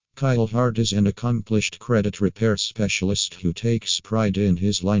Kyle Hart is an accomplished credit repair specialist who takes pride in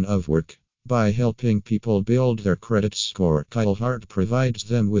his line of work. By helping people build their credit score, Kyle Hart provides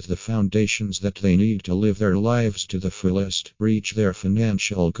them with the foundations that they need to live their lives to the fullest, reach their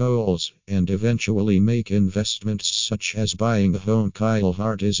financial goals, and eventually make investments such as buying a home. Kyle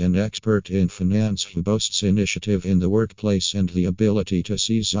Hart is an expert in finance who boasts initiative in the workplace and the ability to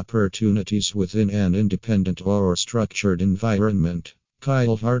seize opportunities within an independent or structured environment.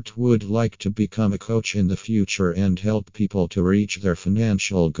 Kyle Hart would like to become a coach in the future and help people to reach their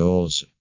financial goals.